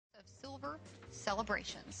silver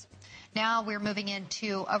celebrations. Now we're moving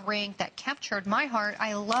into a ring that captured my heart.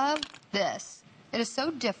 I love this. It is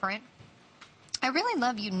so different. I really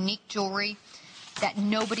love unique jewelry that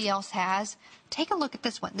nobody else has. Take a look at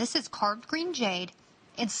this one. This is carved green jade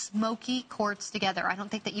and smoky quartz together. I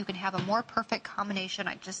don't think that you can have a more perfect combination.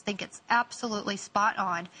 I just think it's absolutely spot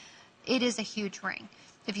on. It is a huge ring.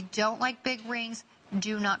 If you don't like big rings,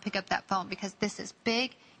 do not pick up that phone because this is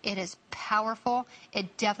big. It is powerful.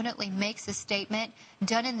 It definitely makes a statement.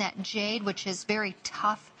 Done in that jade, which is very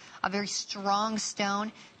tough, a very strong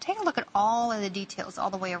stone. Take a look at all of the details all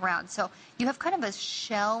the way around. So you have kind of a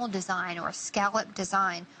shell design or a scallop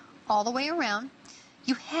design all the way around.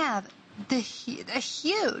 You have a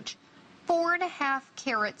huge 4.5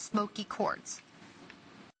 carat smoky quartz.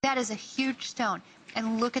 That is a huge stone.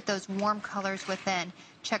 And look at those warm colors within.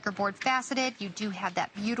 Checkerboard faceted. You do have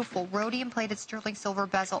that beautiful rhodium plated sterling silver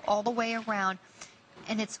bezel all the way around.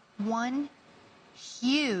 And it's one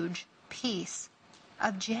huge piece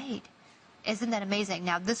of jade. Isn't that amazing?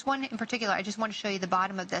 Now, this one in particular, I just want to show you the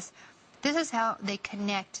bottom of this. This is how they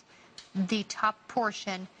connect the top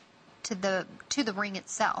portion to the ring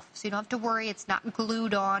itself. So you don't have to worry. It's not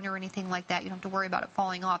glued on or anything like that. You don't have to worry about it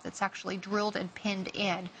falling off. It's actually drilled and pinned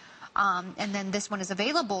in. And then this one is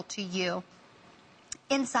available to you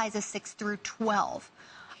in sizes 6 through 12.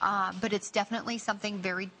 But it's definitely something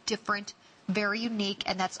very different, very unique,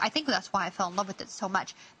 and I think that's why I fell in love with it so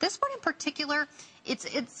much. This one in particular,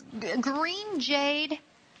 it's green jade,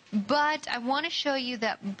 but I want to show you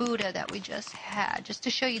that Buddha that we just had, just to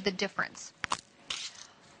show you the difference.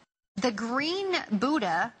 The green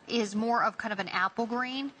Buddha is more of kind of an apple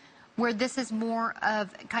green, where this is more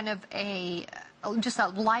of kind of just a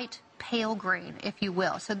light pale green, if you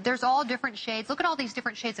will. So there's all different shades. Look at all these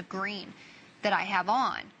different shades of green that I have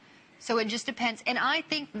on. So it just depends. And I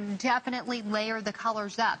think definitely layer the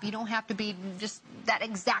colors up. You don't have to be just that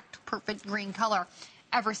exact perfect green color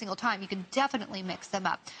every single time. You can definitely mix them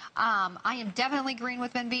up. I am definitely green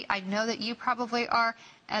with envy. I know that you probably are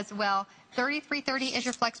as well. $33.30 is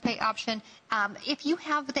your FlexPay option. If you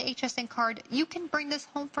have the HSN card, you can bring this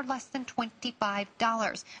home for less than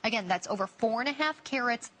 $25. Again, that's over 4.5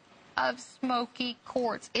 carats of smoky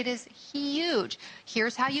quartz. It is huge.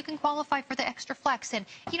 Here's how you can qualify for the extra flex. And,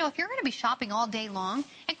 you know, if you're going to be shopping all day long,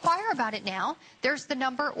 inquire about it now. There's the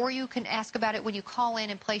number, or you can ask about it when you call in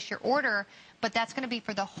and place your order. But that's going to be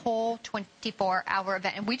for the whole 24-hour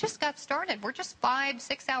event. And we just got started. We're just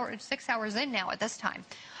 6 hours in now at this time.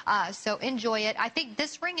 So enjoy it. I think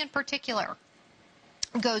this ring in particular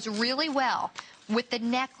goes really well with the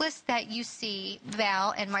necklace that you see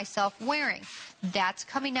Val and myself wearing. That's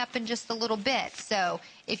coming up in just a little bit. So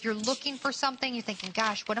if you're looking for something, you're thinking,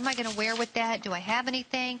 gosh, what am I going to wear with that? Do I have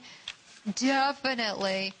anything?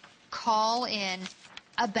 Definitely call in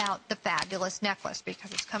about the fabulous necklace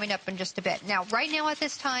because it's coming up in just a bit. Now, right now at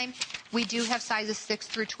this time, we do have sizes 6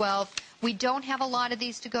 through 12. We don't have a lot of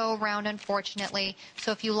these to go around, unfortunately.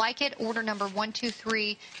 So if you like it, order number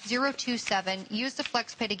 123027. Use the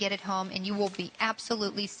FlexPay to get it home, and you will be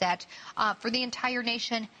absolutely set. For the entire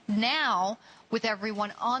nation now, with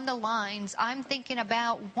everyone on the lines, I'm thinking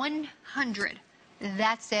about 100.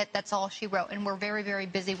 That's it. That's all she wrote. And we're very, very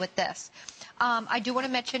busy with this. I do want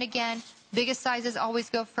to mention again, biggest sizes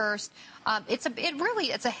always go first. It's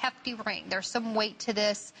a hefty ring. There's some weight to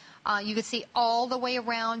this. You can see all the way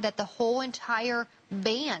around that the whole entire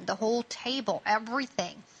band, the whole table,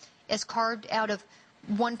 everything is carved out of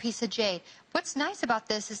one piece of jade. What's nice about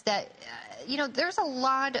this is that, you know, there's a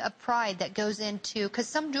lot of pride that goes into, because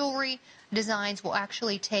some jewelry designs will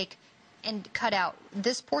actually take and cut out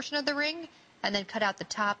this portion of the ring and then cut out the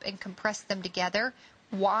top and compress them together.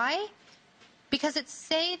 Why? Because it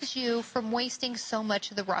saves you from wasting so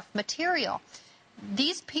much of the rough material.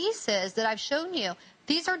 These pieces that I've shown you,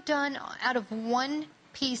 these are done out of one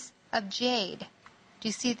piece of jade. Do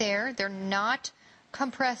you see there? They're not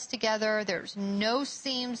compressed together. There's no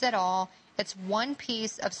seams at all. It's one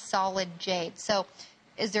piece of solid jade. So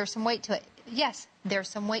is there some weight to it? Yes, there's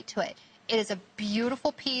some weight to it. It is a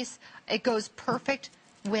beautiful piece. It goes perfect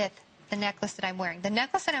with the necklace that I'm wearing. The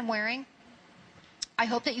necklace that I'm wearing, I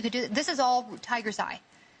hope that you could do this. This is all tiger's eye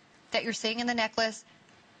that you're seeing in the necklace.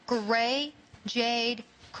 Gray, jade,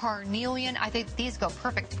 carnelian. I think these go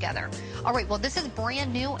perfect together. All right, well, this is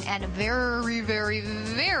brand new and very, very,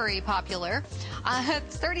 very popular.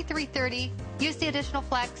 It's $33.30. Use the additional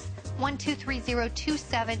flex.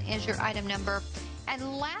 123027 is your item number.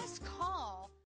 And last